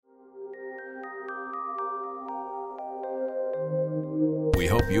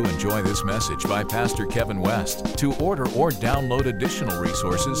hope you enjoy this message by Pastor Kevin West. To order or download additional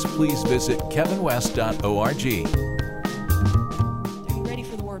resources, please visit kevinwest.org. Are you ready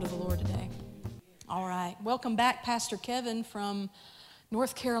for the word of the Lord today? All right. Welcome back, Pastor Kevin from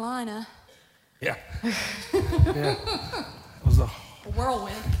North Carolina. Yeah. It was A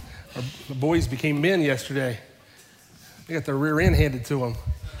whirlwind. the boys became men yesterday. They got their rear end handed to them.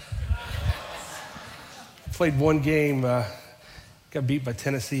 Played one game, got beat by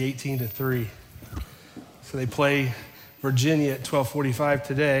Tennessee 18-3. So they play Virginia at 12:45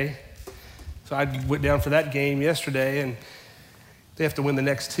 today. So I went down for that game yesterday, and they have to win the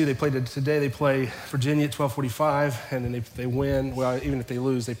next two. They played today. They play Virginia at 12:45, and then if they win, well, even if they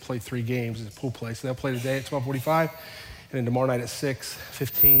lose, they play 3 games. It's a pool play. So they'll play today at 12:45, and then tomorrow night at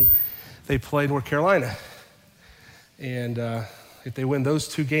 6:15, they play North Carolina. And if they win those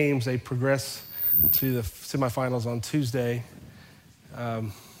 2 games, they progress to the semifinals on Tuesday.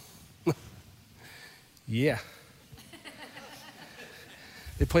 Yeah.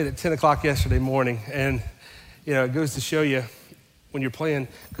 They played at 10 o'clock yesterday morning, and it goes to show you when you're playing,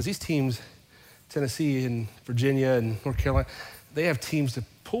 because these teams, Tennessee and Virginia and North Carolina, they have teams to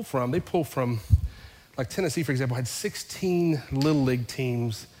pull from. They pull from, like Tennessee, for example, had 16 Little League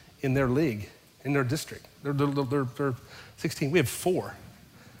teams in their league, in their district. They're 16. We have 4.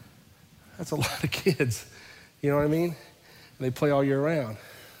 That's a lot of kids. You know what I mean? And they play all year round.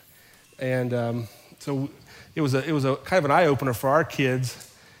 And so it was a kind of an eye-opener for our kids.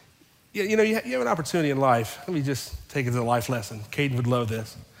 You have an opportunity in life. Let me just take it as a life lesson. Caden would love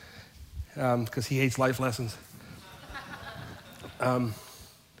this because he hates life lessons.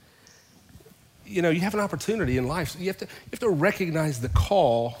 You have an opportunity in life. So you have to recognize the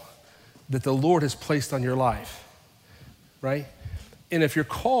call that the Lord has placed on your life, right? And if your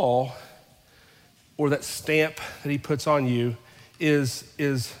call or that stamp that he puts on you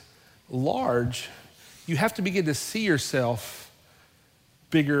is large, you have to begin to see yourself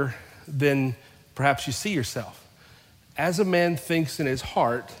bigger than perhaps you see yourself. As a man thinks in his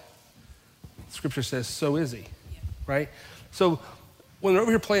heart, Scripture says, so is he, right? So when we're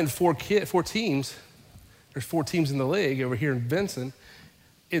over here playing 4 teams, there's 4 teams in the league over here in Benson,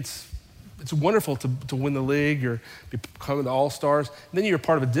 it's wonderful to win the league or become the All-Stars. And then you're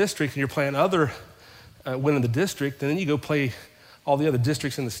part of a district and you're playing winning the district, and then you go play all the other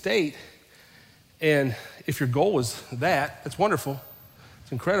districts in the state. And if your goal is that's wonderful.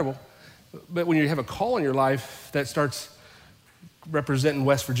 It's incredible. But when you have a call in your life that starts representing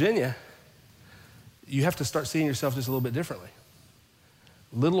West Virginia, you have to start seeing yourself just a little bit differently.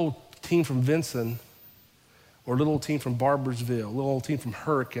 Little old team from Vinson, or little old team from Barboursville, little old team from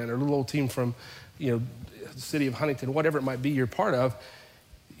Hurricane, or little old team from the city of Huntington, whatever it might be you're part of,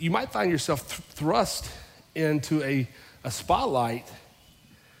 you might find yourself thrust into a spotlight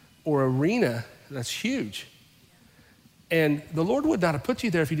or arena that's huge. And the Lord would not have put you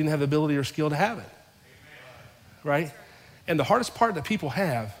there if you didn't have the ability or skill to have it, right? And the hardest part that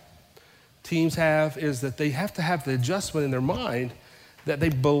teams have, is that they have to have the adjustment in their mind that they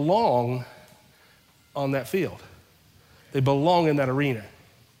belong on that field. They belong in that arena.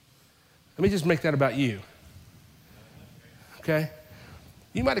 Let me just make that about you, okay?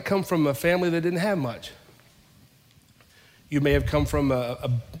 You might have come from a family that didn't have much. You may have come from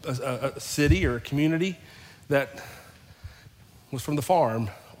a city or a community that was from the farm,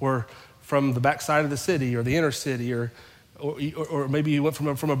 or from the backside of the city, or the inner city, or maybe you went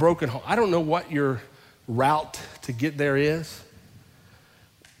from a broken home. I don't know what your route to get there is,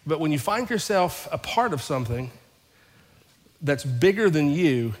 but when you find yourself a part of something that's bigger than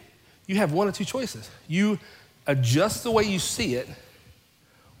you, you have one of 2 choices. You adjust the way you see it,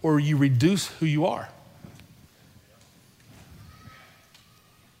 or you reduce who you are.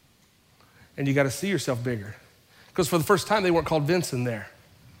 And you got to see yourself bigger. Because for the first time, they weren't called Vinson there.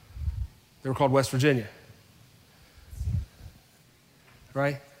 They were called West Virginia.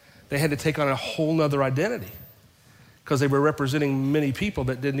 Right? They had to take on a whole nother identity because they were representing many people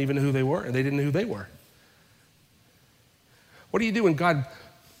that didn't even know who they were, and they didn't know who they were. What do you do when God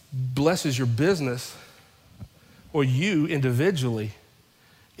blesses your business or you individually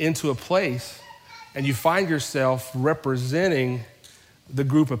into a place and you find yourself representing the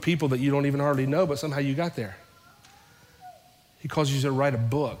group of people that you don't even hardly know, but somehow you got there? He calls you to write a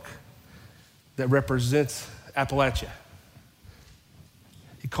book that represents Appalachia.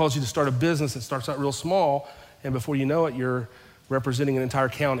 He calls you to start a business that starts out real small, and before you know it, you're representing an entire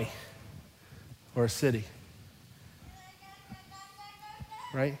county or a city.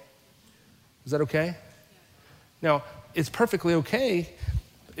 Right? Is that okay? Now, it's perfectly okay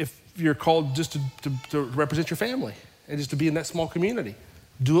if you're called just to represent your family and just to be in that small community.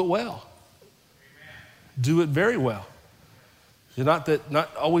 do it well. Do it very well.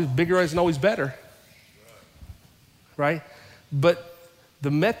 Not always bigger isn't always better, right? But the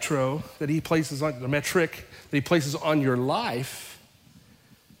metric that he places on your life,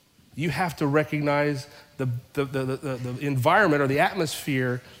 you have to recognize the environment or the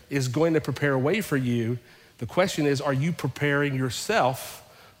atmosphere is going to prepare a way for you. The question is, are you preparing yourself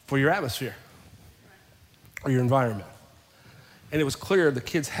for your atmosphere or your environment? And it was clear the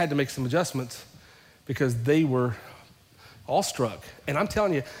kids had to make some adjustments because they were awestruck. And I'm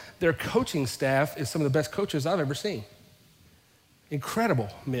telling you, their coaching staff is some of the best coaches I've ever seen. Incredible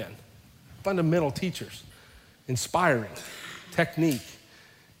men, fundamental teachers, inspiring, technique,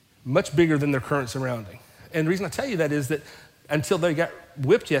 much bigger than their current surrounding. And the reason I tell you that is that until they got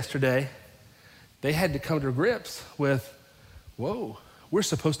whipped yesterday, they had to come to grips with, whoa, we're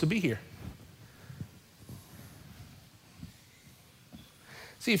supposed to be here.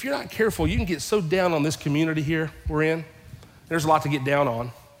 See, if you're not careful, you can get so down on this community here we're in. There's a lot to get down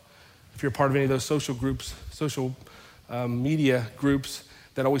on. If you're a part of any of those social groups, social media groups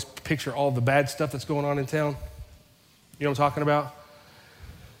that always picture all the bad stuff that's going on in town. You know what I'm talking about?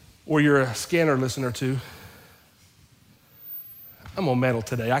 Or you're a Scanner listener to. I'm on metal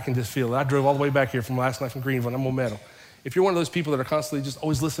today. I can just feel it. I drove all the way back here from last night from Greenville. I'm on metal. If you're one of those people that are constantly just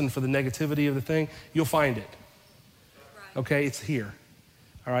always listening for the negativity of the thing, you'll find it. Okay, it's here.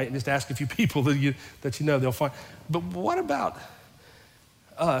 All right, just ask a few people that you know, they'll find. But what about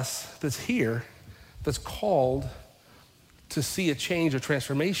us that's here, that's called to see a change or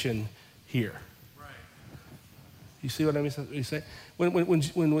transformation here? Right. You see what I mean? What you say?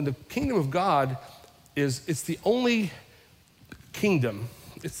 When the kingdom of God it's the only kingdom,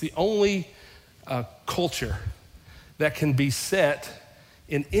 it's the only culture that can be set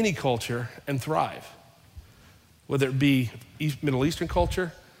in any culture and thrive. Whether it be Middle Eastern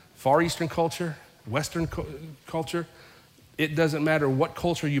culture, Far Eastern culture, Western culture, it doesn't matter what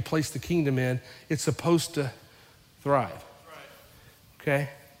culture you place the kingdom in, it's supposed to thrive. Right. Okay?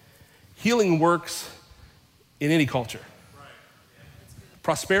 Healing works in any culture. Right.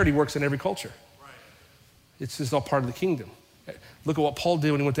 Prosperity works in every culture. Right. It's just all part of the kingdom. Look at what Paul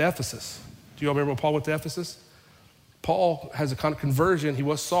did when he went to Ephesus. Do you all remember when Paul went to Ephesus? Paul has a kind of conversion. He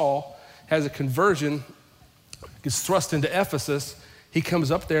was Saul, has a conversion, gets thrust into Ephesus. He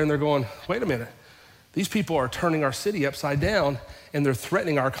comes up there and they're going, wait a minute. These people are turning our city upside down and they're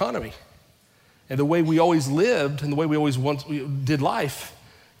threatening our economy. And the way we always lived and the way we did life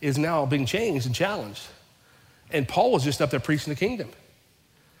is now being changed and challenged. And Paul was just up there preaching the kingdom.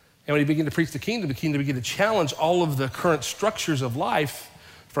 And when he began to preach the kingdom began to challenge all of the current structures of life,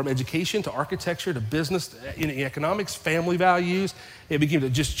 from education to architecture to business, economics, family values. It began to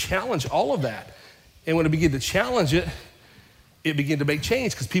just challenge all of that. And when it began to challenge it, it began to make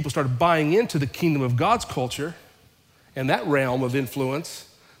change because people started buying into the kingdom of God's culture and that realm of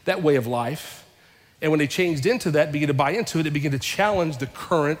influence, that way of life. And when they changed into that, began to buy into it, it began to challenge the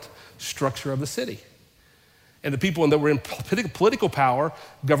current structure of the city. And the people that were in political power,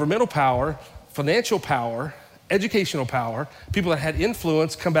 governmental power, financial power, educational power, people that had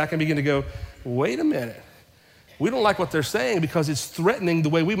influence come back and begin to go, wait a minute. We don't like what they're saying because it's threatening the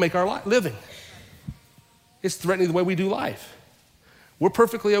way we make our living. It's threatening the way we do life. We're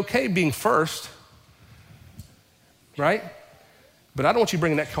perfectly okay being first, right? But I don't want you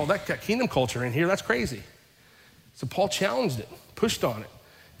bringing that kingdom culture in here. That's crazy. So Paul challenged it, pushed on it.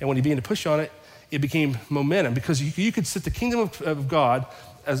 And when he began to push on it, it became momentum because you could set the kingdom of God,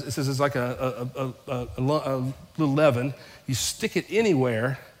 as it says, it's like a little leaven. You stick it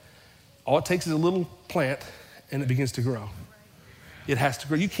anywhere. All it takes is a little plant and it begins to grow. It has to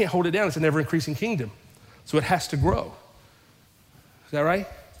grow. You can't hold it down. It's an ever-increasing kingdom. So it has to grow. Is that right?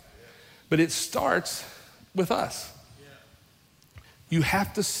 But it starts with us. You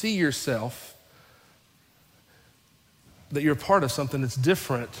have to see yourself that you're part of something that's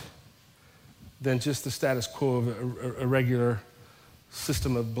different than just the status quo of a regular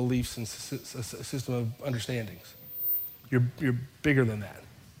system of beliefs and a system of understandings. You're bigger than that.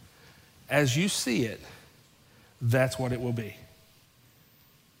 As you see it, that's what it will be.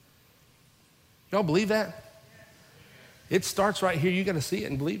 Y'all believe that? It starts right here. You got to see it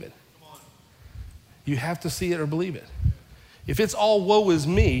and believe it. You have to see it or believe it. If it's all woe is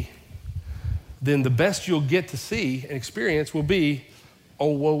me, then the best you'll get to see and experience will be,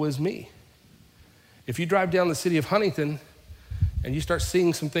 oh, woe is me. If you drive down the city of Huntington and you start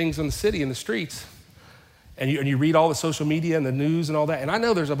seeing some things in the city, in the streets, and you read all the social media and the news and all that, and I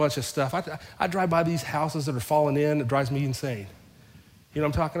know there's a bunch of stuff. I drive by these houses that are falling in. It drives me insane. You know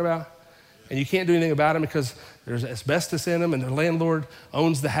what I'm talking about? and you can't do anything about them because there's asbestos in them and the landlord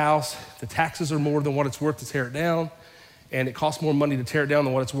owns the house. The taxes are more than what it's worth to tear it down, and it costs more money to tear it down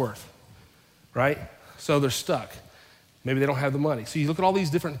than what it's worth, right? So they're stuck. Maybe they don't have the money. So you look at all these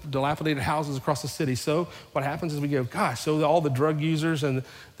different dilapidated houses across the city. So what happens is we go, gosh, so all the drug users and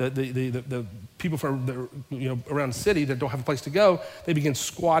the people from around the city that don't have a place to go, they begin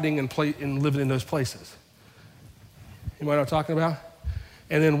squatting and living in those places. You know what I'm talking about?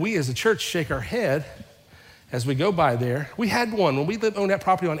 And then we as a church shake our head as we go by there. We had one, when we owned that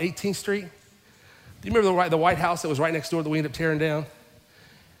property on 18th Street. Do you remember the White House that was right next door that we ended up tearing down?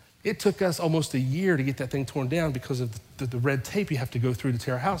 It took us almost a year to get that thing torn down because of the red tape you have to go through to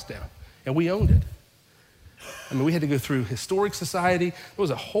tear a house down. And we owned it. I mean, we had to go through Historic Society. It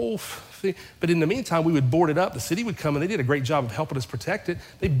was a whole thing. But in the meantime, we would board it up. The city would come, and they did a great job of helping us protect it.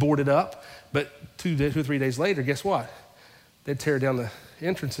 They boarded up. But 2 or 3 days later, guess what? They'd tear down the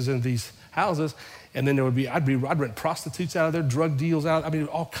entrances into these houses, and then I'd rent prostitutes out of there, drug deals out,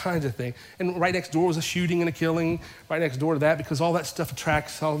 all kinds of things. And right next door was a shooting and a killing, right next door to that, because all that stuff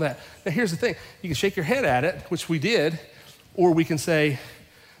attracts all that. Now here's the thing, you can shake your head at it, which we did, or we can say,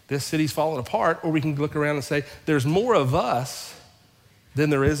 this city's falling apart, or we can look around and say, there's more of us than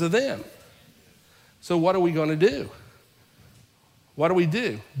there is of them. So what are we gonna do? What do we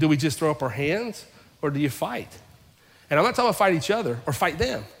do? Do we just throw up our hands, or do you fight? And I'm not talking about fight each other or fight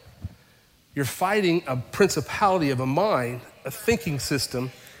them. You're fighting a principality of a mind, a thinking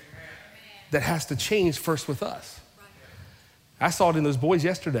system that has to change first with us. I saw it in those boys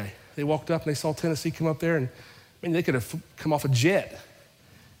yesterday. They walked up and they saw Tennessee come up there, and they could have come off a jet.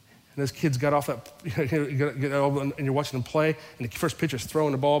 And those kids got off that, and you're watching them play, and the first pitcher's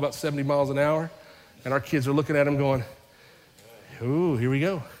throwing the ball about 70 miles an hour, and our kids are looking at them going, ooh, here we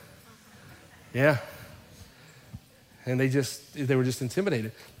go. Yeah. And they were just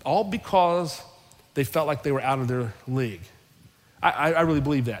intimidated, all because they felt like they were out of their league. I really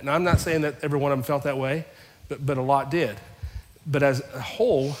believe that. Now, I'm not saying that every one of them felt that way, but a lot did. But as a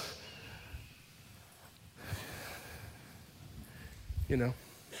whole,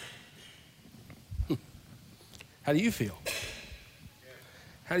 how do you feel?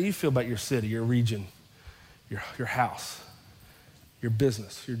 How do you feel about your city, your region, your house, your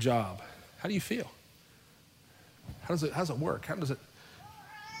business, your job? How do you feel? How does it work?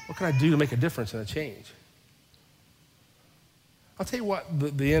 What can I do to make a difference and a change? I'll tell you what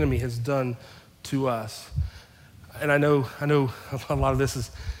the enemy has done to us. And I know a lot of this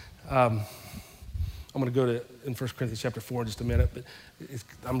is, I'm going to go to in 1 Corinthians chapter 4 in just a minute, but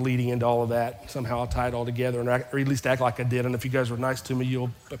I'm leading into all of that. Somehow I'll tie it all together, or at least act like I did. And if you guys were nice to me,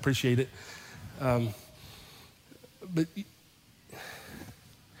 you'll appreciate it. But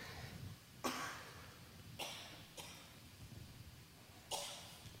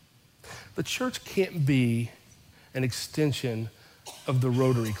the church can't be an extension of the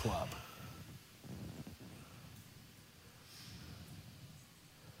Rotary Club.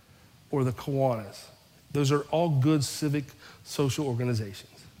 Or the Kiwanis. Those are all good civic, social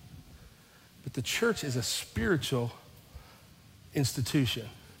organizations. But the church is a spiritual institution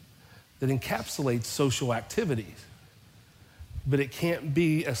that encapsulates social activities. But it can't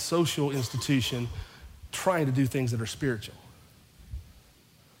be a social institution trying to do things that are spiritual.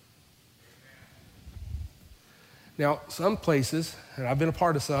 Now, some places, and I've been a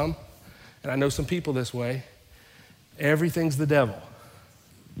part of some, and I know some people this way, everything's the devil,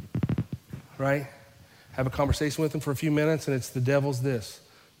 right? Have a conversation with them for a few minutes, and it's the devil's this,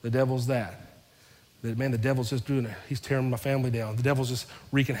 the devil's that. The devil's just doing it. He's tearing my family down. The devil's just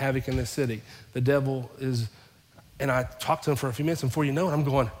wreaking havoc in this city. The devil is, and I talked to him for a few minutes, and before you know it, I'm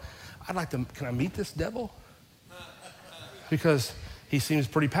going, can I meet this devil? Because he seems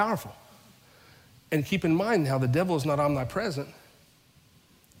pretty powerful. And keep in mind how the devil is not omnipresent,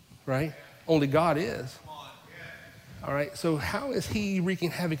 right? Only God is. All right, so how is he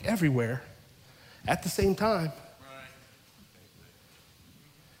wreaking havoc everywhere at the same time?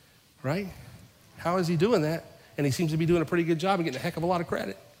 Right? How is he doing that? And he seems to be doing a pretty good job and getting a heck of a lot of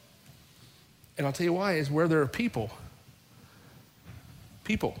credit. And I'll tell you why, is where there are people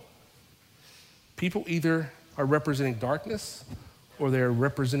either are representing darkness or they're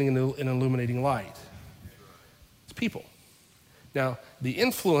representing an illuminating light. It's people. Now, the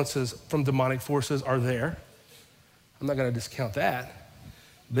influences from demonic forces are there. I'm not going to discount that.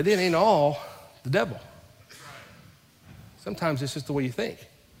 But it ain't all the devil. Sometimes it's just the way you think.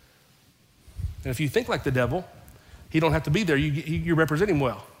 And if you think like the devil, he don't have to be there. You represent him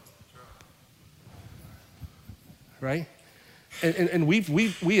well. Right? And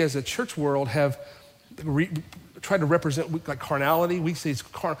we as a church world have try to represent like carnality. We say it's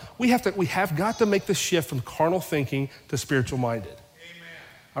carnal. We have got to make the shift from carnal thinking to spiritual minded. Amen.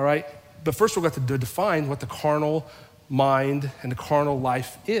 All right? But first we've got to define what the carnal mind and the carnal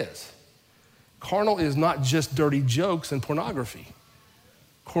life is. Carnal is not just dirty jokes and pornography.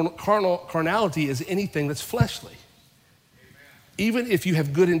 Carnality is anything that's fleshly. Amen. Even if you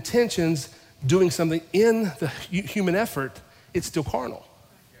have good intentions doing something in the human effort, it's still carnal.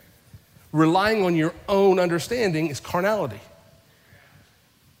 Relying on your own understanding is carnality.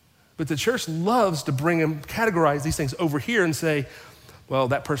 But the church loves to bring and categorize these things over here and say, well,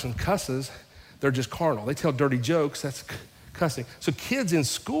 that person cusses, they're just carnal. They tell dirty jokes, that's cussing. So kids in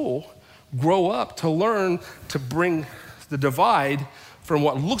school grow up to learn to bring the divide from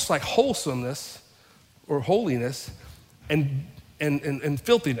what looks like wholesomeness or holiness and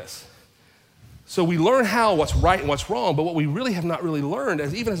filthiness. So we learn what's right and what's wrong, but what we really have not really learned,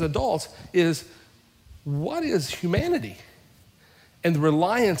 even as adults, is what is humanity and the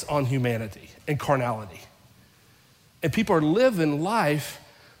reliance on humanity and carnality. And people are living life,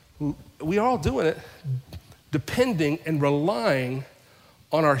 we are all doing it, depending and relying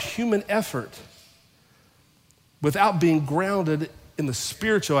on our human effort without being grounded in the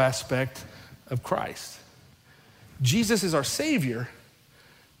spiritual aspect of Christ. Jesus is our Savior,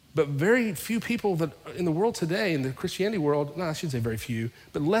 but very few people that in the world today, in the Christianity world, no, I shouldn't say very few,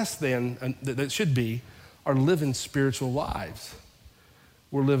 but less than that should be, are living spiritual lives.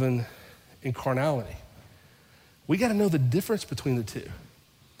 We're living in carnality. We got to know the difference between the two.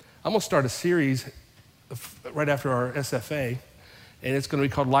 I'm going to start a series right after our SFA, and it's going to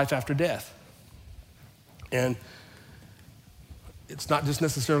be called Life After Death. And it's not just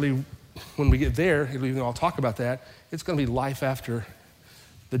necessarily when we get there, even though I'll talk about that, it's going to be life after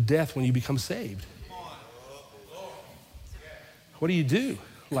the death when you become saved. What do you do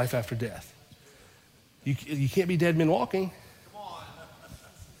life after death? You can't be dead men walking.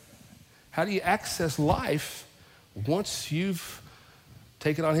 How do you access life once you've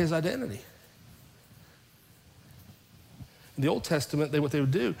taken on his identity? In the Old Testament, what they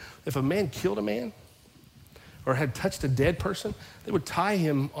would do, if a man killed a man or had touched a dead person, they would tie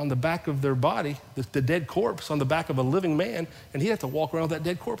him on the back of their body, the dead corpse on the back of a living man, and he'd have to walk around with that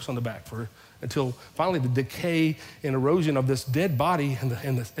dead corpse on the back until finally the decay and erosion of this dead body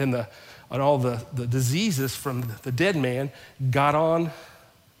and all the diseases from the dead man got on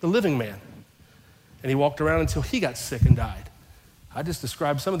the living man. And he walked around until he got sick and died. I just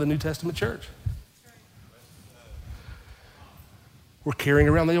described some of the New Testament church. We're carrying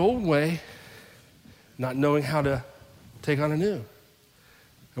around the old way, not knowing how to take on a new.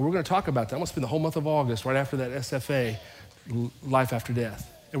 And we're going to talk about that. I'm going to spend the whole month of August right after that SFA, Life After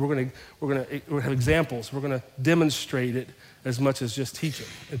Death. And we're going to have examples. We're going to demonstrate it as much as just teach it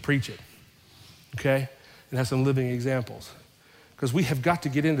and preach it, okay? And have some living examples. Because we have got to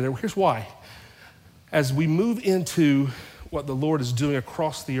get into there. Here's why. As we move into what the Lord is doing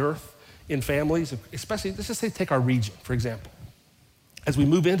across the earth in families, especially, let's just say take our region, for example. As we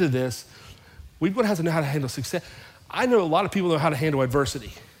move into this, we're going to have to know how to handle success. I know a lot of people know how to handle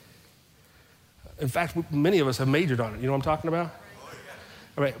adversity. In fact, many of us have majored on it. You know what I'm talking about?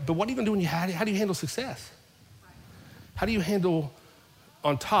 All right, but what are you going to do how do you handle success? How do you handle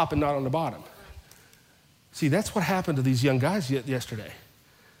on top and not on the bottom? See, that's what happened to these young guys yesterday.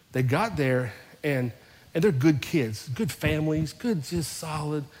 They got there, and they're good kids, good families, good, just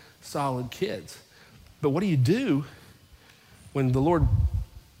solid kids. But what do you do when the Lord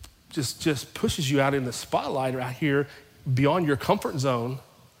just pushes you out in the spotlight out here beyond your comfort zone?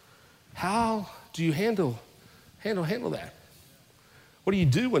 How do you handle that? What do you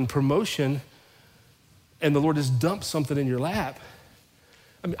do when promotion and the Lord just dumps something in your lap?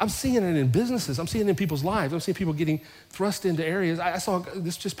 I mean, I'm seeing it in businesses. I'm seeing it in people's lives. I'm seeing people getting thrust into areas. I saw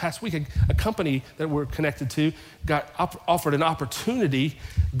this just past week, a company that we're connected to got offered an opportunity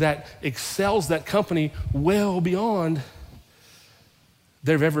that excels that company well beyond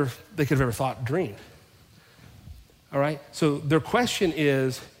they could have ever thought, dreamed. All right? So their question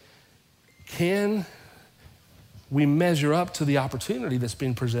is, can we measure up to the opportunity that's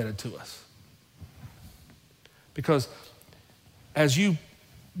being presented to us? Because as you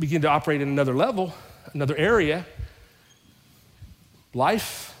begin to operate in another level, another area,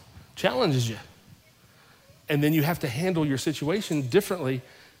 life challenges you. And then you have to handle your situation differently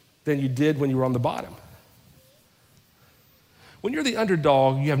than you did when you were on the bottom. When you're the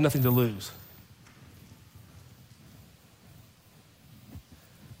underdog, you have nothing to lose.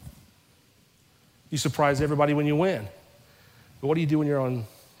 You surprise everybody when you win. But what do you do when you're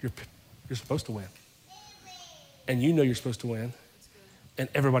supposed to win? And you know you're supposed to win. And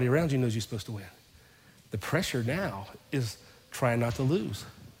everybody around you knows you're supposed to win. The pressure now is trying not to lose.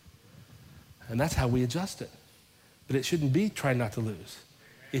 And that's how we adjust it. But it shouldn't be trying not to lose.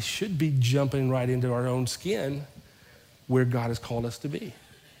 It should be jumping right into our own skin where God has called us to be.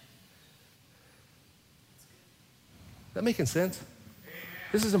 That making sense?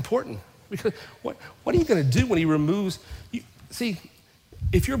 This is important. Because what are you going to do when he removes you? See,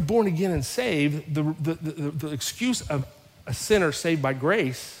 if you're born again and saved, the excuse of a sinner saved by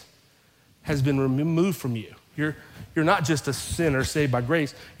grace has been removed from you. You're not just a sinner saved by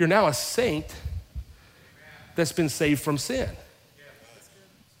grace. You're now a saint that's been saved from sin.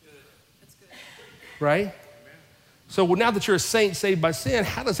 Right? So now that you're a saint saved by sin,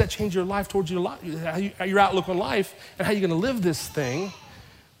 how does that change your life towards your life, how your outlook on life, and how you're going to live this thing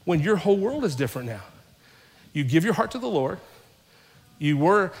when your whole world is different now? You give your heart to the Lord.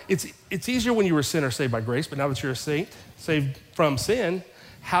 It's easier when you were a sinner saved by grace, but now that you're a saint saved from sin,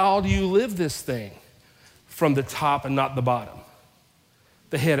 how do you live this thing from the top and not the bottom,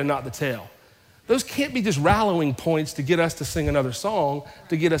 the head and not the tail? Those can't be just rallying points to get us to sing another song,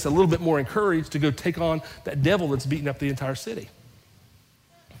 to get us a little bit more encouraged to go take on that devil that's beating up the entire city.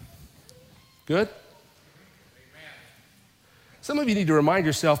 Good? Some of you need to remind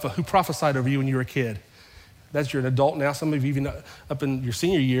yourself of who prophesied over you when you were a kid. That's you're an adult now. Some of you even up in your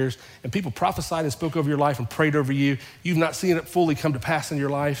senior years, and people prophesied and spoke over your life and prayed over you. You've not seen it fully come to pass in your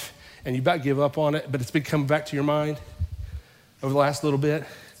life, and you about give up on it, but it's been coming back to your mind over the last little bit.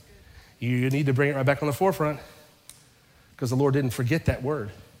 You need to bring it right back on the forefront because the Lord didn't forget that word.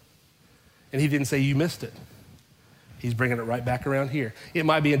 And he didn't say you missed it. He's bringing it right back around here. It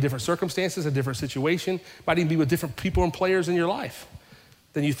might be in different circumstances, a different situation. It might even be with different people and players in your life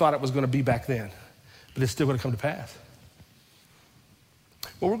than you thought it was going to be back then. But it's still going to come to pass.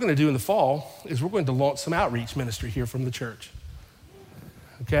 What we're going to do in the fall is we're going to launch some outreach ministry here from the church.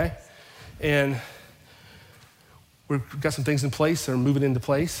 Okay? And we've got some things in place that are moving into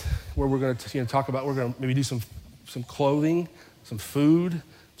place where we're going to talk about, we're going to maybe do some clothing, some food,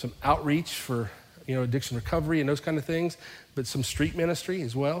 some outreach for addiction recovery and those kind of things, but some street ministry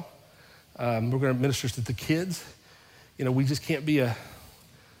as well. We're going to minister to the kids. We just can't be an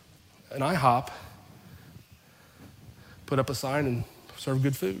IHOP, put up a sign and serve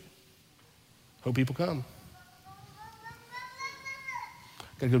good food. Hope people come.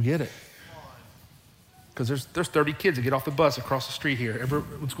 Got to go get it. Because there's 30 kids that get off the bus across the street here.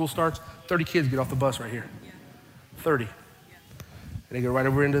 When school starts, 30 kids get off the bus right here. 30. And they go right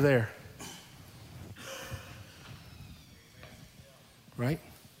over into there. Right?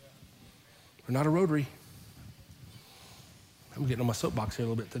 We're not a Rotary. I'm getting on my soapbox here a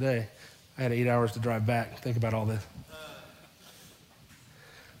little bit today. I had 8 hours to drive back and think about all this.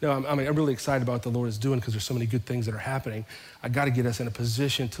 No, I'm really excited about what the Lord is doing because there's so many good things that are happening. I got to get us in a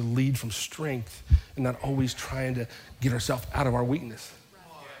position to lead from strength and not always trying to get ourselves out of our weakness.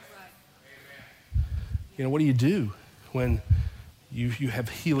 Right. What do you do when you have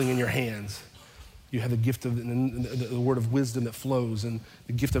healing in your hands? You have the gift of the word of wisdom that flows and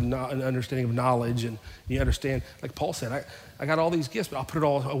the gift of an understanding of knowledge. And you understand, like Paul said, I got all these gifts, but I'll put it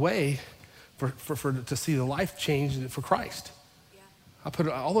all away to see the life change for Christ. I put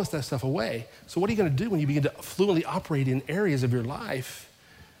all of that stuff away. So what are you going to do when you begin to fluently operate in areas of your life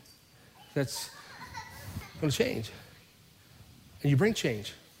that's going to change? And you bring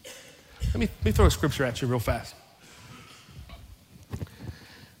change. Let me throw a scripture at you real fast.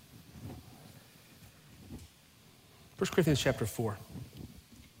 First Corinthians chapter 4.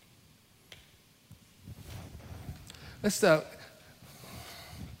 I was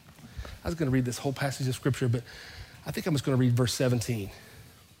going to read this whole passage of scripture, but I think I'm just going to read verse 17.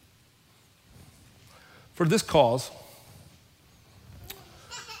 For this cause,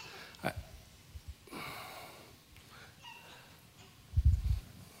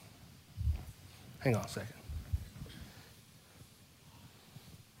 hang on a second.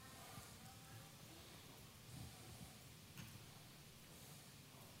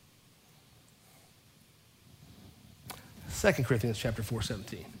 Second Corinthians chapter 4,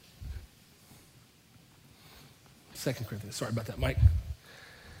 17. 2 Corinthians, sorry about that, Mike.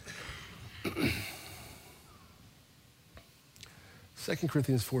 2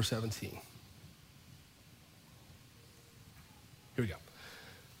 Corinthians 4:17. Here we go.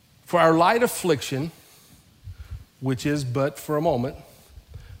 For our light affliction, which is but for a moment,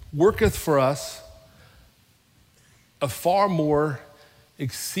 worketh for us a far more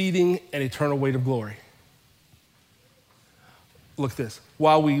exceeding and eternal weight of glory. Look at this.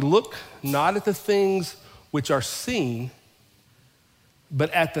 While we look not at the things which are seen, but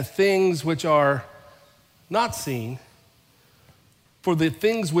at the things which are not seen. For the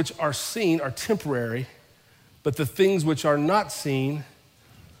things which are seen are temporary, but the things which are not seen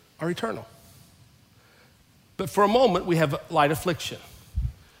are eternal. But for a moment, we have light affliction.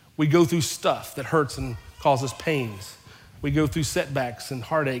 We go through stuff that hurts and causes pains. We go through setbacks and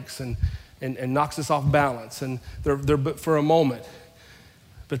heartaches and knocks us off balance, and they're but for a moment.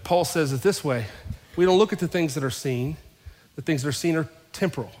 But Paul says it this way: we don't look at the things that are seen. The things that are seen are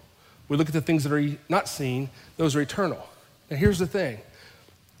temporal. We look at the things that are not seen, those are eternal. Now here's the thing.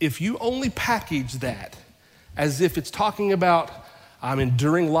 If you only package that as if it's talking about, I'm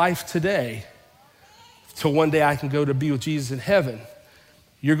enduring life today till one day I can go to be with Jesus in heaven,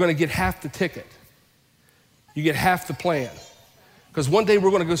 you're gonna get half the ticket. You get half the plan. Because one day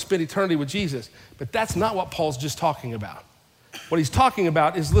we're gonna go spend eternity with Jesus. But that's not what Paul's just talking about. What he's talking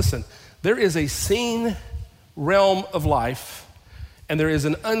about is, listen, there is a seen realm of life and there is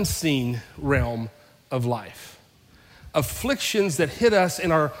an unseen realm of life. Afflictions that hit us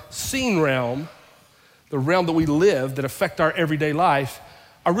in our seen realm, the realm that we live, that affect our everyday life,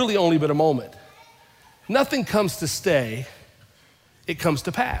 are really only but a moment. Nothing comes to stay, it comes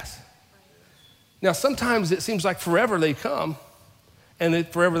to pass. Now, sometimes it seems like forever they come and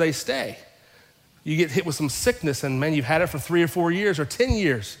forever they stay. You get hit with some sickness and man, you've had it for 3 or 4 years or 10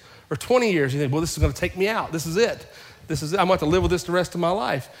 years or 20 years. You think, well, this is gonna take me out. This is it. I'm going to live with this the rest of my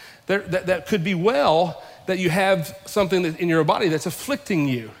life. That could be well that you have something in your body that's afflicting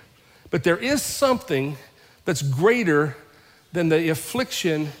you. But there is something that's greater than the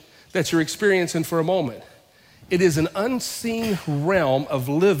affliction that you're experiencing for a moment. It is an unseen realm of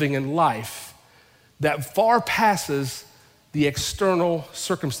living and life that far passes the external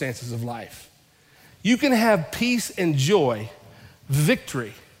circumstances of life. You can have peace and joy,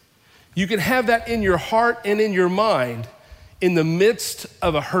 victory. You can have that in your heart and in your mind in the midst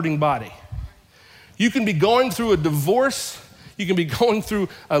of a hurting body. You can be going through a divorce. You can be going through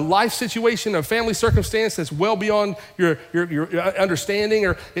a life situation, a family circumstance that's well beyond your understanding,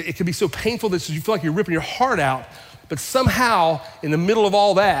 or it can be so painful that you feel like you're ripping your heart out. But somehow, in the middle of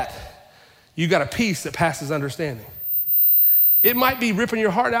all that, you got a peace that passes understanding. It might be ripping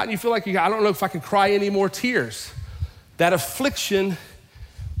your heart out and you feel like, I don't know if I can cry any more tears. That affliction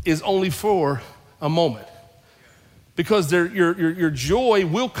is only for a moment. Because your joy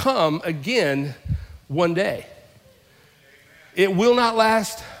will come again one day. It will not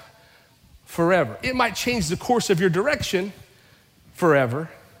last forever. It might change the course of your direction forever,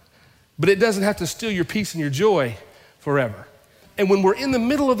 but it doesn't have to steal your peace and your joy forever. And when we're in the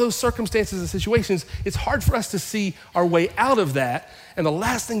middle of those circumstances and situations, it's hard for us to see our way out of that. And the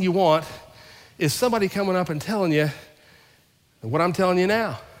last thing you want is somebody coming up and telling you what I'm telling you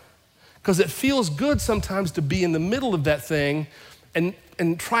now. Because it feels good sometimes to be in the middle of that thing and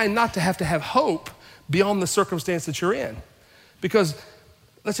try not to have hope beyond the circumstance that you're in. Because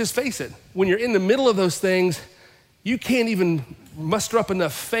let's just face it, when you're in the middle of those things, you can't even muster up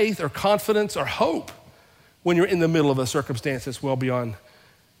enough faith or confidence or hope when you're in the middle of a circumstance that's well beyond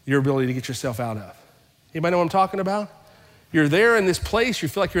your ability to get yourself out of. Anybody know what I'm talking about? You're there in this place, you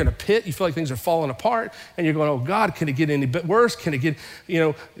feel like you're in a pit, you feel like things are falling apart, and you're going, oh God, can it get any bit worse? Can it get, you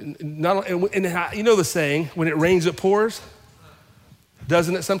know the saying, when it rains, it pours?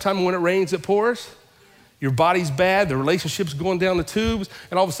 Doesn't it sometimes when it rains, it pours? Your body's bad, the relationship's going down the tubes,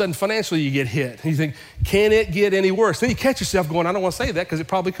 and all of a sudden financially you get hit. And you think, can it get any worse? Then you catch yourself going, I don't want to say that because it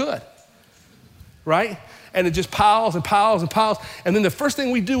probably could, right? And it just piles and piles and piles. And then the first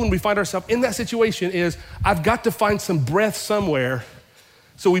thing we do when we find ourselves in that situation is, I've got to find some breath somewhere.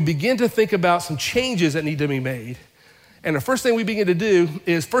 So we begin to think about some changes that need to be made. And the first thing we begin to do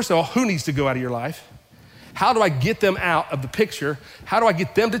is, first of all, who needs to go out of your life? How do I get them out of the picture? How do I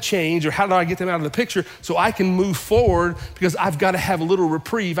get them to change, or how do I get them out of the picture so I can move forward, because I've got to have a little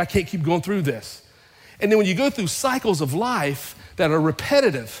reprieve. I can't keep going through this. And then when you go through cycles of life that are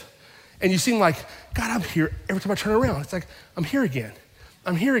repetitive, and you seem like, God, I'm here every time I turn around. It's like, I'm here again.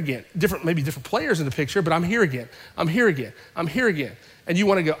 I'm here again. Maybe different players in the picture, but I'm here again. I'm here again. I'm here again. And you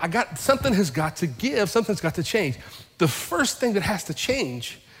want to go, something has got to give. Something's got to change. The first thing that has to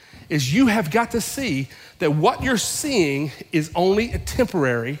change is you have got to see that what you're seeing is only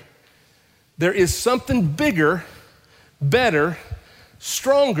temporary. There is something bigger, better,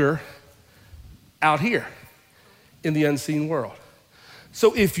 stronger out here in the unseen world.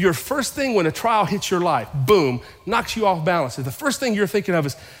 So if your first thing when a trial hits your life, boom, knocks you off balance, if the first thing you're thinking of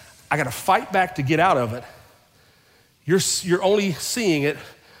is, I got to fight back to get out of it, you're only seeing it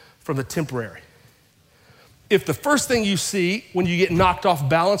from the temporary. If the first thing you see when you get knocked off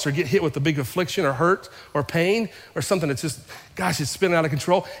balance or get hit with a big affliction or hurt or pain or something that's just, gosh, it's spinning out of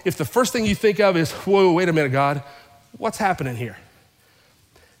control, if the first thing you think of is, whoa, wait a minute, God, what's happening here?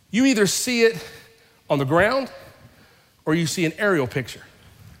 You either see it on the ground, or you see an aerial picture.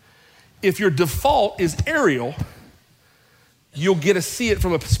 If your default is aerial, you'll get to see it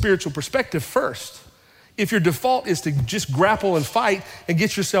from a spiritual perspective first. If your default is to just grapple and fight and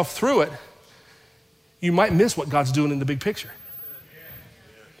get yourself through it, you might miss what God's doing in the big picture.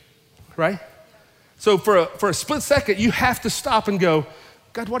 Right? So for a split second, you have to stop and go,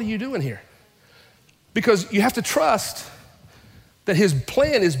 God, what are you doing here? Because you have to trust that his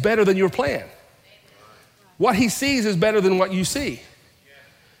plan is better than your plan. What he sees is better than what you see.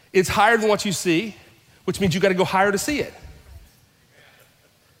 It's higher than what you see, which means you got to go higher to see it.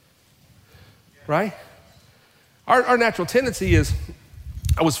 Right? Our natural tendency is,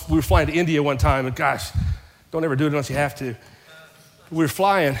 we were flying to India one time, and gosh, don't ever do it unless you have to. We were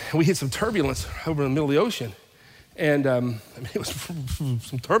flying, and we hit some turbulence over in the middle of the ocean. And it was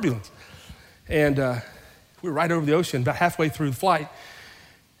some turbulence. And we were right over the ocean, about halfway through the flight.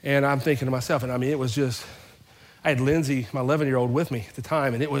 And I'm thinking to myself, and it was just, I had Lindsay, my 11-year-old, with me at the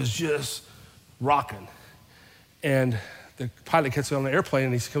time, and it was just rocking. And the pilot gets on the airplane,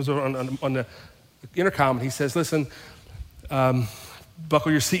 and he comes over on the intercom, and he says, listen,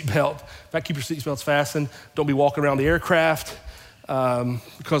 buckle your seatbelt. In fact, keep your seatbelts fastened. Don't be walking around the aircraft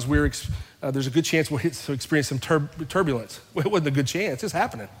because there's a good chance we'll experience some turbulence. Well, it wasn't a good chance. It's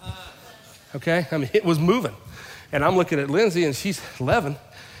happening. Okay? It was moving. And I'm looking at Lindsay, and she's 11,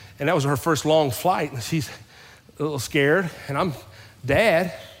 and that was her first long flight, and she's a little scared. And I'm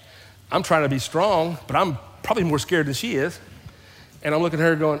trying to be strong, but I'm probably more scared than she is. And I'm looking at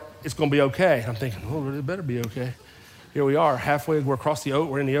her going, it's going to be okay. I'm thinking, oh, it better be okay. Here we are, halfway, we're across the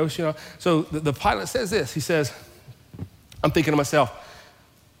ocean, we're in the ocean. So the pilot says this. He says, I'm thinking to myself,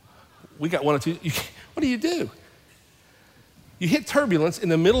 we got one or two, what do? You hit turbulence in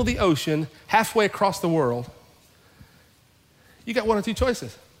the middle of the ocean, halfway across the world. You got one or two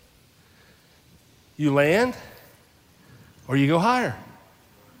choices. You land, or you go higher.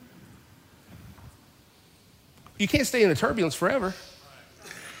 You can't stay in the turbulence forever.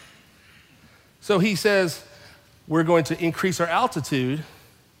 So he says, we're going to increase our altitude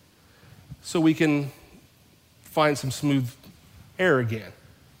so we can find some smooth air again.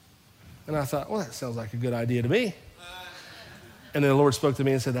 And I thought, well, that sounds like a good idea to me. And then the Lord spoke to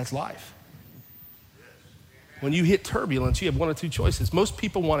me and said, that's life. When you hit turbulence, you have one or two choices. Most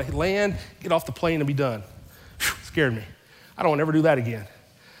people want to land, get off the plane, and be done. Whew, scared me. I don't want to ever do that again.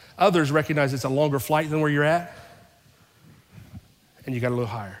 Others recognize it's a longer flight than where you're at, and you got to go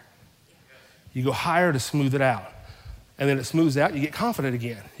higher. You go higher to smooth it out. And then it smooths out, you get confident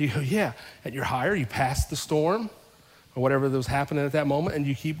again. You go, yeah, and you're higher, you pass the storm or whatever that was happening at that moment, and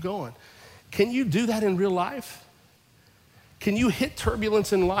you keep going. Can you do that in real life? Can you hit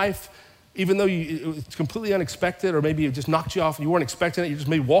turbulence in life even though it's completely unexpected, or maybe it just knocked you off and you weren't expecting it? You're just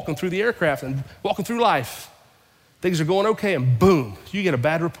maybe walking through the aircraft and walking through life. Things are going okay, and boom, you get a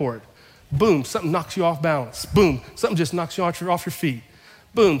bad report. Boom, something knocks you off balance. Boom, something just knocks you off your feet.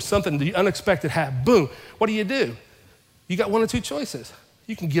 Boom, something unexpected happened. Boom, what do? You got one or two choices.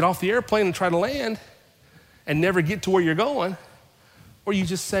 You can get off the airplane and try to land and never get to where you're going, or you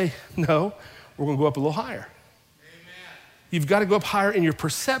just say, no, we're going to go up a little higher. Amen. You've got to go up higher in your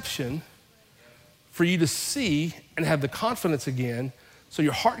perception for you to see and have the confidence again so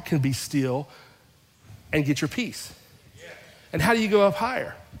your heart can be still and get your peace. Yeah. And how do you go up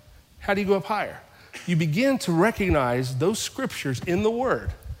higher? How do you go up higher? You begin to recognize those scriptures in the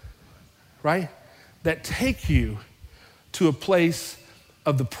Word, right, that take you to a place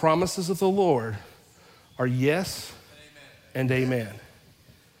of the promises of the Lord are yes and amen.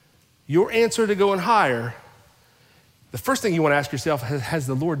 Your answer to going higher, the first thing you want to ask yourself, has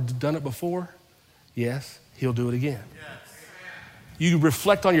the Lord done it before? Yes, he'll do it again. Yes. You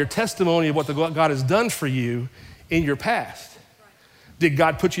reflect on your testimony of what God has done for you in your past. Did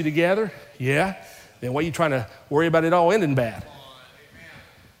God put you together? Yeah. Then why are you trying to worry about it all ending bad?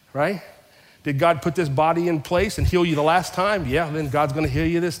 Right? Did God put this body in place and heal you the last time? Yeah, then God's going to heal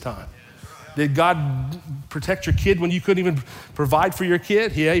you this time. Did God protect your kid when you couldn't even provide for your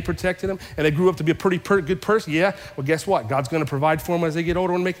kid? Yeah, he protected them. And they grew up to be a pretty good person? Yeah. Well, guess what? God's going to provide for them as they get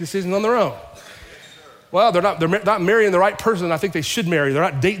older and make decisions on their own. Well, they're not marrying the right person I think they should marry. They're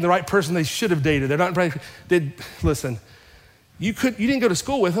not dating the right person they should have dated. They're not. Listen, you didn't go to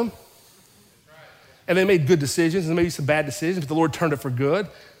school with them. And they made good decisions and maybe some bad decisions, but the Lord turned it for good,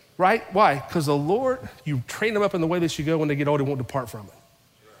 right? Why? Because the Lord, you train them up in the way they should go. When they get older, they won't depart from it.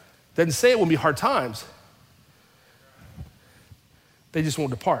 Doesn't say it won't be hard times. They just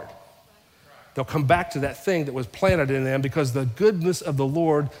won't depart. They'll come back to that thing that was planted in them, because the goodness of the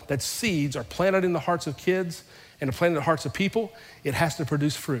Lord, that seeds are planted in the hearts of kids and are planted in the hearts of people. It has to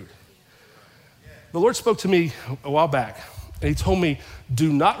produce fruit. the Lord spoke to me a while back, and he told me,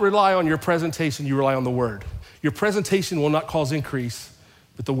 do not rely on your presentation, you rely on the word. Your presentation will not cause increase,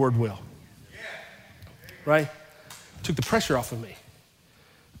 but the word will. Right? Took the pressure off of me,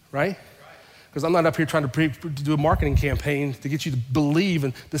 right? Because I'm not up here trying to do a marketing campaign to get you to believe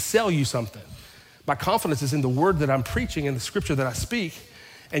and to sell you something. My confidence is in the word that I'm preaching and the scripture that I speak,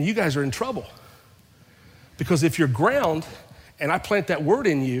 and you guys are in trouble. Because if you're ground and I plant that word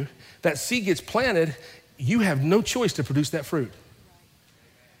in you, that seed gets planted, you have no choice to produce that fruit.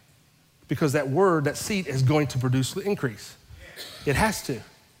 Because that word, that seed is going to produce the increase. It has to,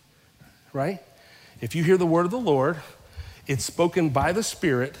 right? If you hear the word of the Lord, it's spoken by the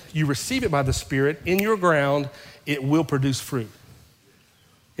Spirit, you receive it by the Spirit in your ground, it will produce fruit.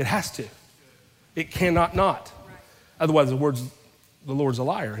 It has to. It cannot not. Otherwise, the Lord's a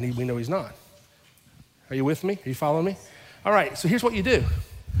liar, and we know he's not. Are you with me? Are you following me? All right, so here's what you do.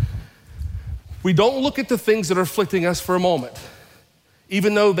 We don't look at the things that are afflicting us for a moment,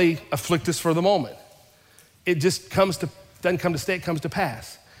 even though they afflict us for the moment. It just doesn't come to stay, it comes to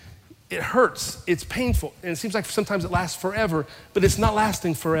pass. It hurts, it's painful, and it seems like sometimes it lasts forever, but it's not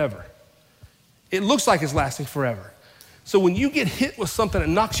lasting forever. It looks like it's lasting forever. So when you get hit with something that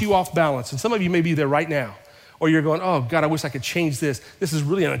knocks you off balance, and some of you may be there right now, or you're going, oh God, I wish I could change this. This is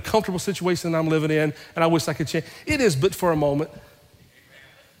really an uncomfortable situation that I'm living in, and I wish I could change. It is but for a moment.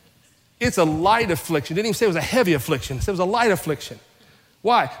 It's a light affliction. It didn't even say it was a heavy affliction. It said it was a light affliction.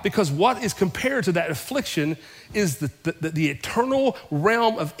 Why? Because what is compared to that affliction is the eternal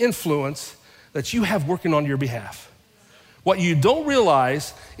realm of influence that you have working on your behalf. What you don't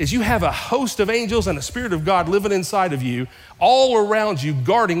realize is you have a host of angels and a Spirit of God living inside of you, all around you,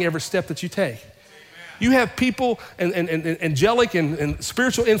 guarding every step that you take. You have people and angelic and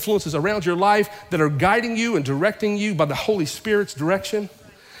spiritual influences around your life that are guiding you and directing you by the Holy Spirit's direction.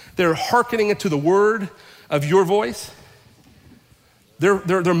 They're hearkening to the word of your voice.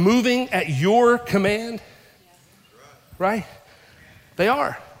 They're moving at your command, right? They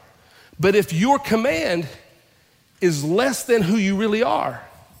are. But if your command is less than who you really are,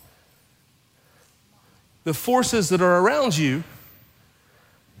 the forces that are around you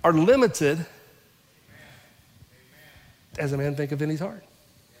are limited as a man thinketh in his heart.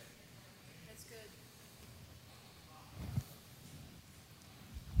 That's good.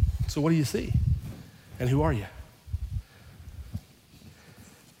 So what do you see? And who are you?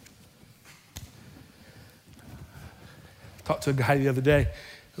 Talked to a guy the other day. I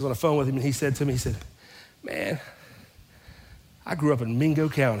was on the phone with him, and he said to me, man, I grew up in Mingo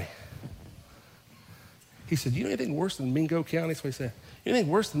County. He said, you know anything worse than Mingo County? That's what he said. You know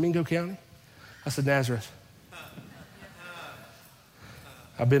anything worse than Mingo County? I said, Nazareth.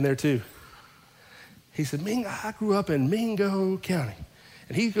 I've been there too. He said, I grew up in Mingo County.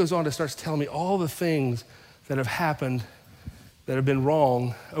 And he goes on to start telling me all the things that have happened that have been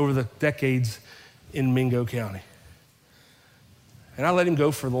wrong over the decades in Mingo County. And I let him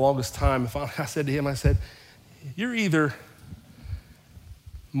go for the longest time. I said to him, you're either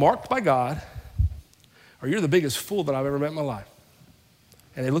marked by God or you're the biggest fool that I've ever met in my life.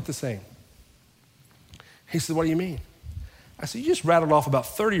 And they look the same. He said, what do you mean? I said, you just rattled off about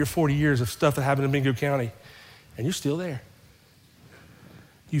 30 or 40 years of stuff that happened in Mingo County, and you're still there.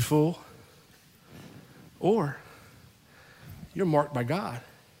 You fool. Or you're marked by God,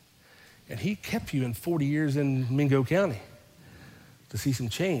 and he kept you in 40 years in Mingo County to see some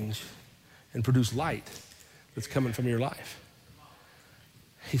change and produce light that's coming from your life.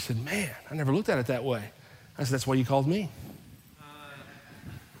 He said, man, I never looked at it that way. I said, that's why you called me.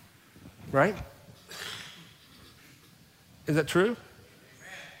 Right? Is that true?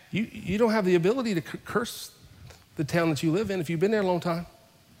 You don't have the ability to curse the town that you live in if you've been there a long time.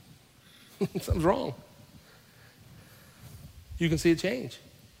 Something's wrong. You can see a change.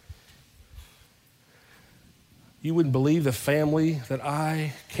 You wouldn't believe the family that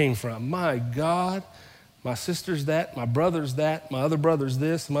I came from. My God, my sister's that, my brother's that, my other brother's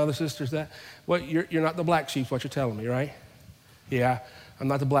this, my other sister's that. Well, you're not the black sheep, what you're telling me, right? Yeah, I'm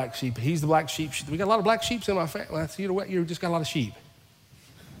not the black sheep. He's the black sheep. We got a lot of black sheep in my family. Well, you know what? You just got a lot of sheep.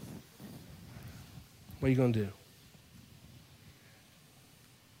 What are you going to do?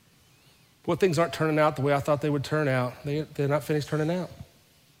 What things aren't turning out the way I thought they would turn out, they're not finished turning out.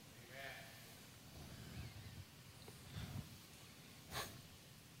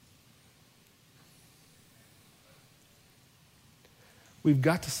 We've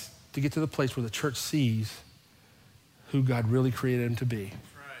got to get to the place where the church sees who God really created him to be.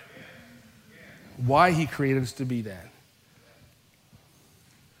 Why he created us to be that.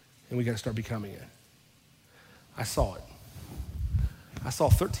 And we got to start becoming it. I saw it. I saw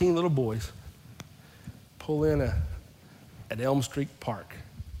 13 little boys pull in at Elm Street Park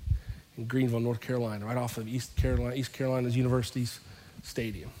in Greenville, North Carolina, right off of East Carolina's University's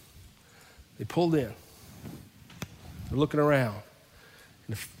stadium. They pulled in. They're looking around.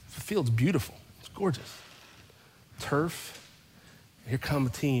 And the field's beautiful. It's gorgeous. Turf. Here come a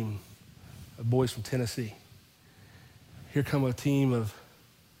team of boys from Tennessee. Here come a team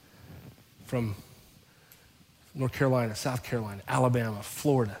from North Carolina, South Carolina, Alabama,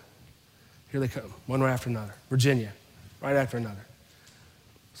 Florida. Here they come, one right after another. Virginia, right after another.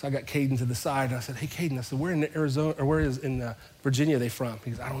 So I got Caden to the side, and I said, hey, Caden, I said, where in Arizona, or where is in Virginia are they from?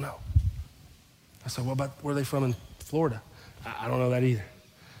 He goes, I don't know. I said, what about where are they from in Florida? I don't know that either.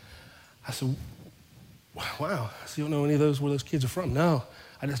 I said, wow, so you don't know any of those, where those kids are from? No,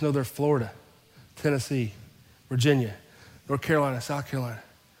 I just know they're Florida, Tennessee, Virginia, North Carolina, South Carolina.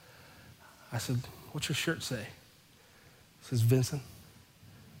 I said, what's your shirt say? It says Vincent.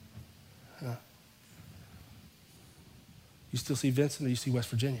 You still see Vincent, or you see West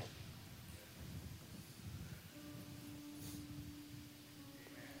Virginia?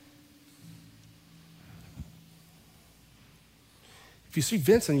 If you see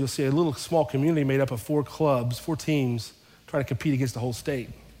Vincent, you'll see a little small community made up of 4 clubs, 4 teams, trying to compete against the whole state.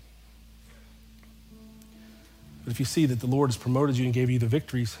 But if you see that the Lord has promoted you and gave you the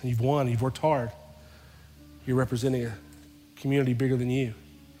victories, and you've won, you've worked hard, you're representing a community bigger than you.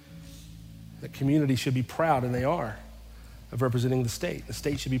 That community should be proud, and they are, of representing the state. The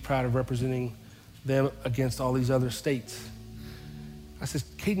state should be proud of representing them against all these other states. I said,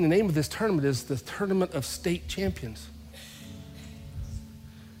 Caden, the name of this tournament is the Tournament of State Champions.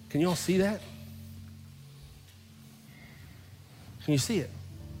 Can you all see that? Can you see it?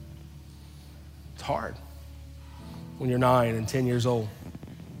 It's hard when you're 9 and 10 years old.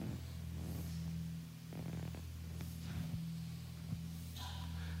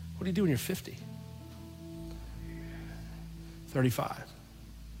 What do you do when you're 50? 35,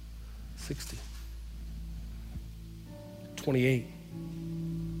 60, 28.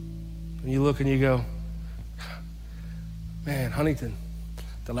 And you look and you go, man, Huntington,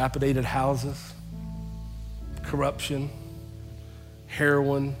 dilapidated houses, corruption,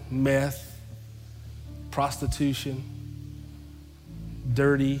 heroin, meth, prostitution,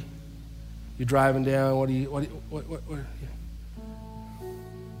 dirty. You're driving down, what?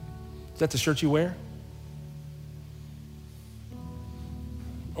 Is that the shirt you wear?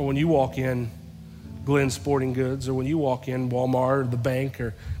 Or when you walk in Glenn Sporting Goods, or when you walk in Walmart or the bank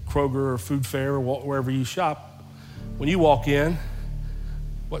or Kroger or Food Fair or wherever you shop, when you walk in,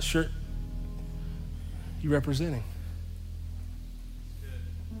 what shirt you representing?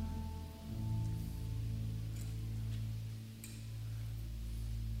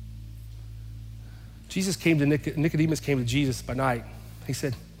 Nicodemus came to Jesus by night. He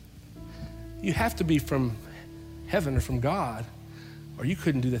said, you have to be from heaven or from God, or you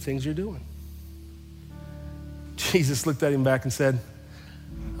couldn't do the things you're doing. Jesus looked at him back and said,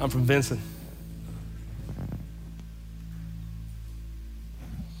 I'm from Vincent.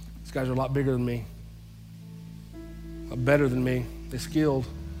 These guys are a lot bigger than me, a lot better than me. They're skilled.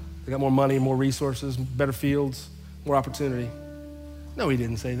 They got more money, more resources, better fields, more opportunity. No, he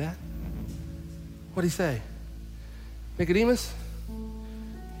didn't say that. What did he say? Nicodemus,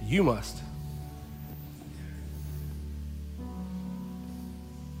 you must.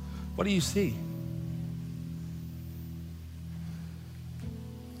 What do you see?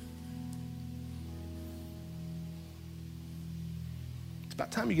 It's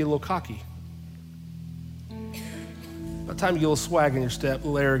about time you get a little cocky. About time you get a little swag in your step, a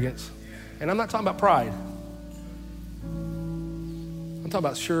little arrogance. And I'm not talking about pride. I'm talking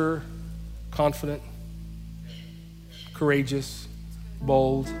about sure, confident, courageous,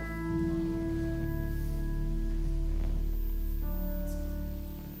 bold.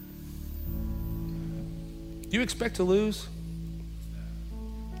 Do you expect to lose?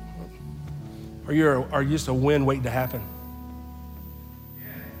 Or are you just a win waiting to happen?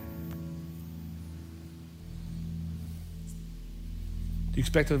 Do you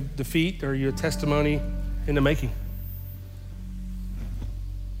expect a defeat, or are you a testimony in the making?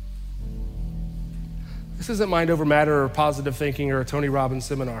 This isn't mind over matter or positive thinking or a Tony Robbins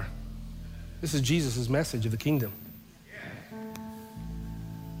seminar. This is Jesus' message of the kingdom.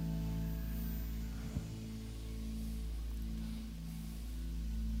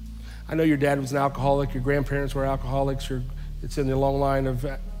 I know your dad was an alcoholic, your grandparents were alcoholics, it's in the long line of,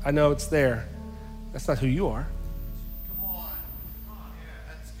 I know it's there. That's not who you are. Come on,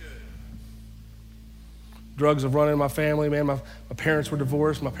 yeah, that's good. Drugs have run in my family, man. My parents were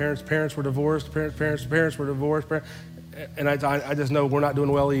divorced, my parents were divorced, parents were divorced, and I just know we're not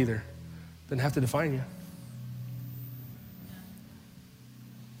doing well either. Doesn't have to define you.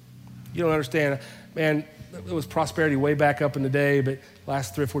 You don't understand. Man, it was prosperity way back up in the day, but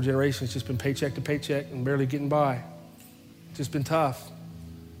last 3 or 4 generations, it's just been paycheck to paycheck and barely getting by. It's just been tough.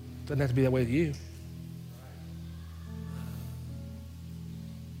 Doesn't have to be that way with you.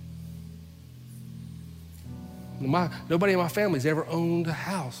 Nobody in my family's ever owned a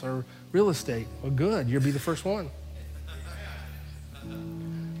house or real estate. Well, good. You'll be the first one.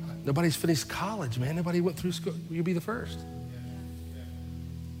 Nobody's finished college, man. Nobody went through school. You'll be the first.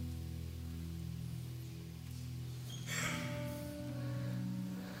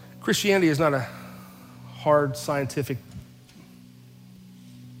 Christianity is not a hard scientific,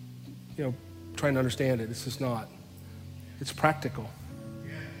 trying to understand it. It's just not. It's practical,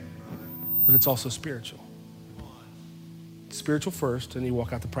 but it's also spiritual. It's spiritual first, and you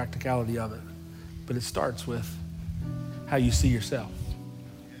walk out the practicality of it. But it starts with how you see yourself.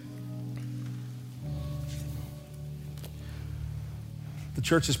 The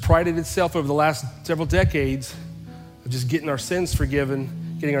church has prided itself over the last several decades of just getting our sins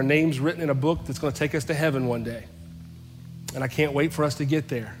forgiven, getting our names written in a book that's going to take us to heaven one day. And I can't wait for us to get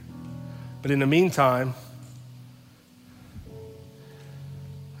there. But in the meantime,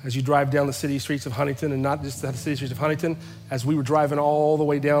 as you drive down the city streets of Huntington, and not just the city streets of Huntington, as we were driving all the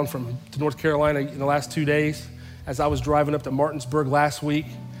way down to North Carolina in the last 2 days, as I was driving up to Martinsburg last week,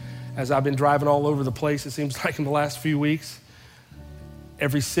 as I've been driving all over the place, it seems like in the last few weeks,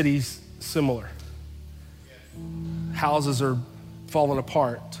 every city's similar. Houses are falling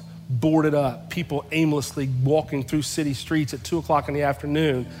apart, boarded up, people aimlessly walking through city streets at 2 o'clock in the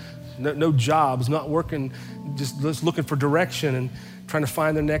afternoon, no jobs, not working, just looking for direction and trying to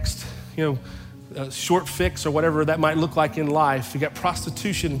find their next, short fix or whatever that might look like in life. You got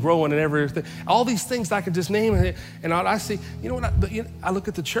prostitution growing and everything. All these things I could just name, and I see, I look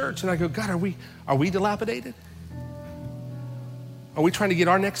at the church and I go, God, are we dilapidated? Are we trying to get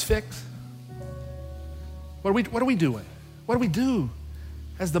our next fix? What are we doing? What do we do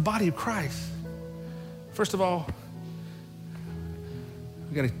as the body of Christ? First of all,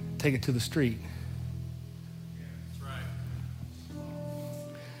 we got to take it to the street. That's right.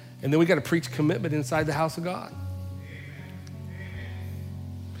 And then we got to preach commitment inside the house of God.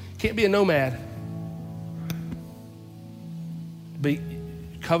 Can't be a nomad. But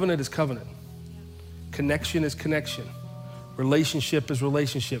covenant is covenant. Connection is connection. Relationship is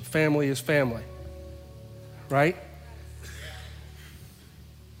relationship. Family is family. Right?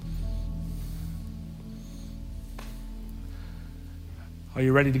 Are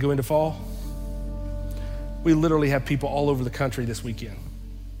you ready to go into fall? We literally have people all over the country this weekend.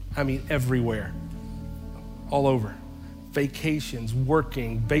 I mean, everywhere. All over. Vacations,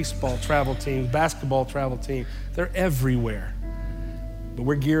 working, baseball travel teams, basketball travel team. They're everywhere. But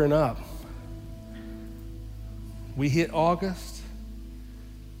we're gearing up. We hit August,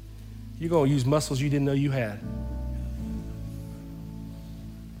 you're going to use muscles you didn't know you had.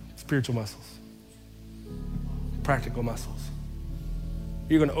 Spiritual muscles. Practical muscles.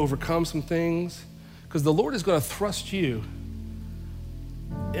 You're going to overcome some things because the Lord is going to thrust you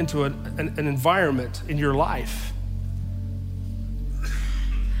into an environment in your life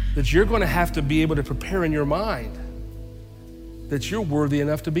that you're going to have to be able to prepare in your mind that you're worthy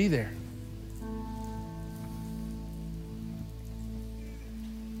enough to be there.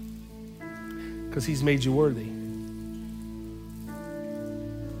 Because he's made you worthy.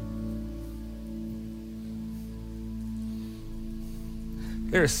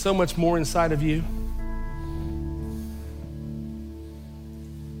 There is so much more inside of you.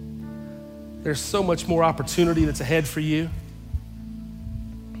 There's so much more opportunity that's ahead for you.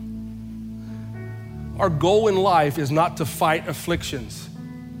 Our goal in life is not to fight afflictions.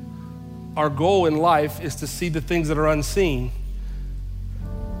 Our goal in life is to see the things that are unseen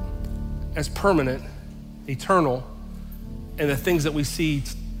as permanent, eternal, and the things that we see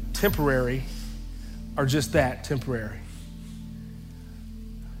temporary are just that, temporary.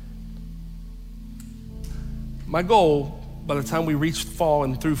 My goal, by the time we reach fall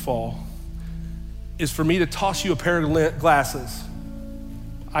and through fall, is for me to toss you a pair of glasses,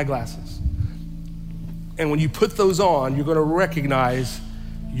 eyeglasses. And when you put those on, you're gonna recognize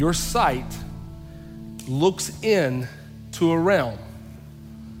your sight looks in to a realm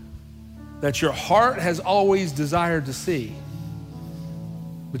that your heart has always desired to see,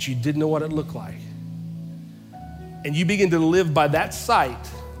 but you didn't know what it looked like. And you begin to live by that sight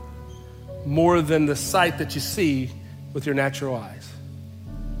more than the sight that you see with your natural eyes.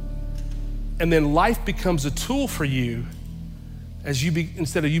 And then life becomes a tool for you as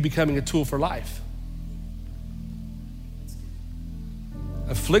instead of you becoming a tool for life.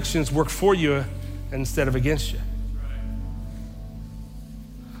 Afflictions work for you instead of against you.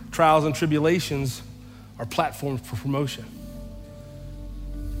 Trials and tribulations are platforms for promotion.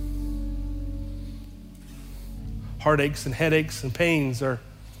 Heartaches and headaches and pains are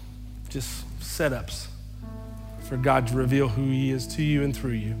just setups for God to reveal who he is to you and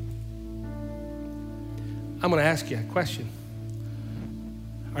through you. I'm gonna ask you a question.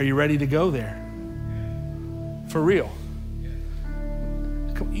 Are you ready to go there? For real?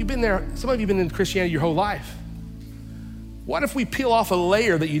 You've been there, some of you have been in Christianity your whole life. What if we peel off a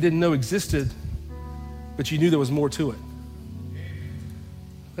layer that you didn't know existed, but you knew there was more to it?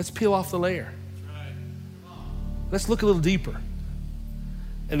 Let's peel off the layer. Let's look a little deeper.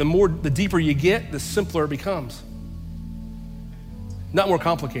 And the deeper you get, the simpler it becomes. Not more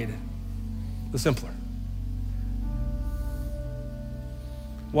complicated, the simpler.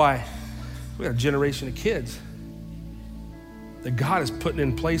 Why? We got a generation of kids that God is putting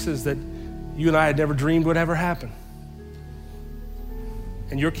in places that you and I had never dreamed would ever happen.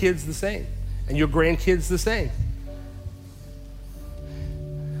 And your kids the same, and your grandkids the same.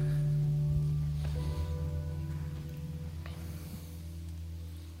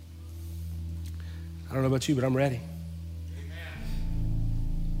 I don't know about you, but I'm ready. Amen.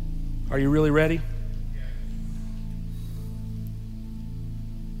 Are you really ready?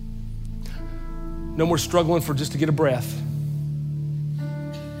 Yeah. No more struggling for just to get a breath.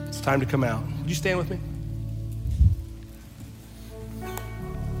 It's time to come out. Would you stand with me?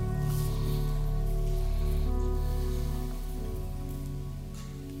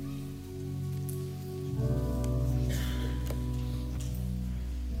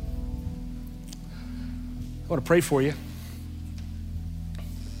 I want to pray for you.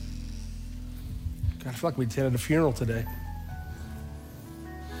 God, I feel like we attended a funeral today.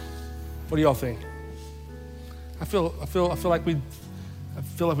 What do y'all think? I feel like we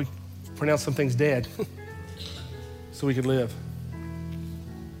pronounced some things dead so we could live.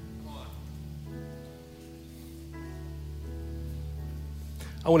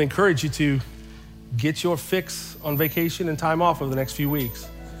 I want to encourage you to get your fix on vacation and time off over the next few weeks,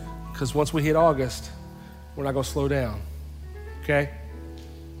 because once we hit August, we're not going to slow down, okay?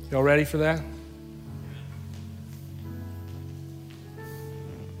 Y'all ready for that?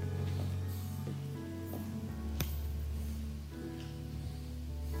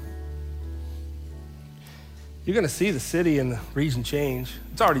 You're going to see the city and the region change.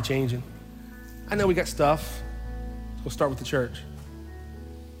 It's already changing. I know we got stuff. We'll start with the church.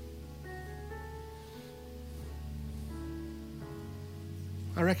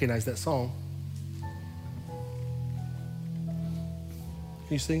 I recognize that song.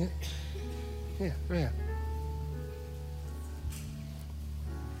 Can you sing it? Yeah, go ahead.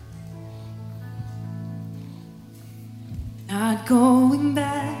 Not going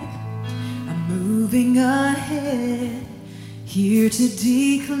back, I'm moving ahead, here to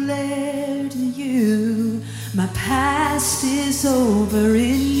declare to you, my past is over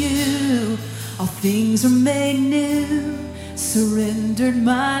in you, all things are made new, surrendered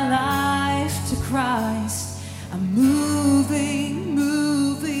my life to Christ, I'm moving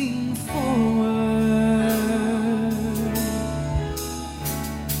forward.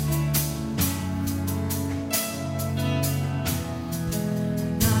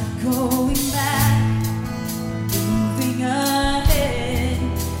 Not going back, moving ahead,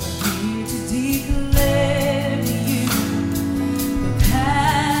 here to declare to you, the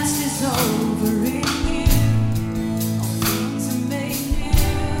past is over in you, all things are made new,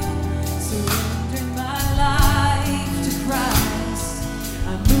 surrendered my life to Christ,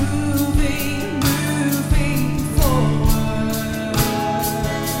 I'm moving forward.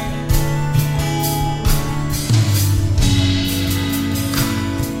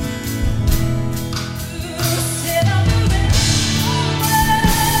 Said I'm moving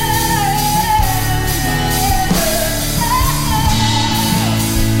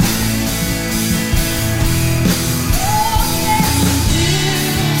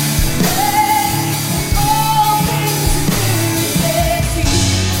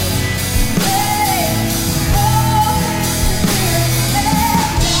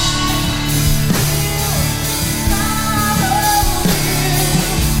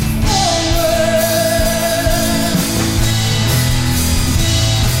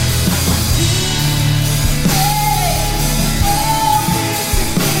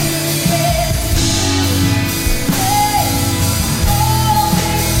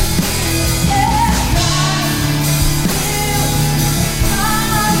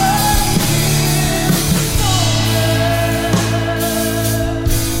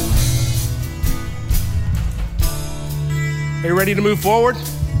Are you ready to move forward?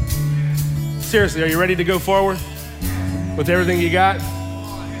 Seriously, are you ready to go forward with everything you got?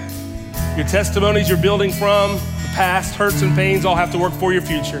 Your testimonies you're building from the past, hurts and pains, all have to work for your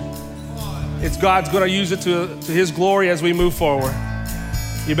future. It's God's going to use it to his glory as we move forward.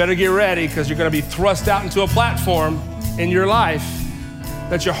 You better get ready, because you're going to be thrust out into a platform in your life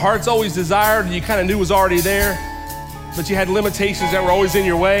that your heart's always desired and you kind of knew was already there, but you had limitations that were always in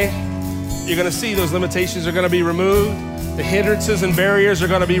your way. You're going to see those limitations are going to be removed. The hindrances and barriers are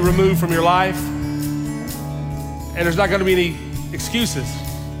going to be removed from your life. And there's not going to be any excuses.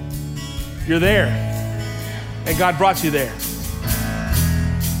 You're there, and God brought you there.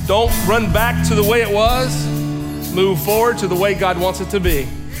 Don't run back to the way it was. Move forward to the way God wants it to be.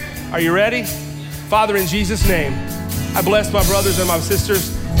 Are you ready? Father, in Jesus' name, I bless my brothers and my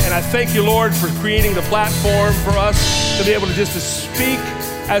sisters, and I thank you, Lord, for creating the platform for us to be able to just to speak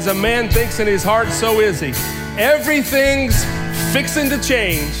as a man thinks in his heart, so is he. Everything's fixing to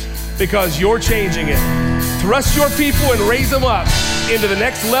change because you're changing it. Thrust your people and raise them up into the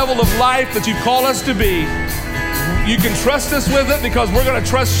next level of life that you call us to be. You can trust us with it because we're going to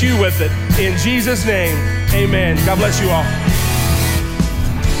trust you with it. In Jesus' name, amen. God bless you all.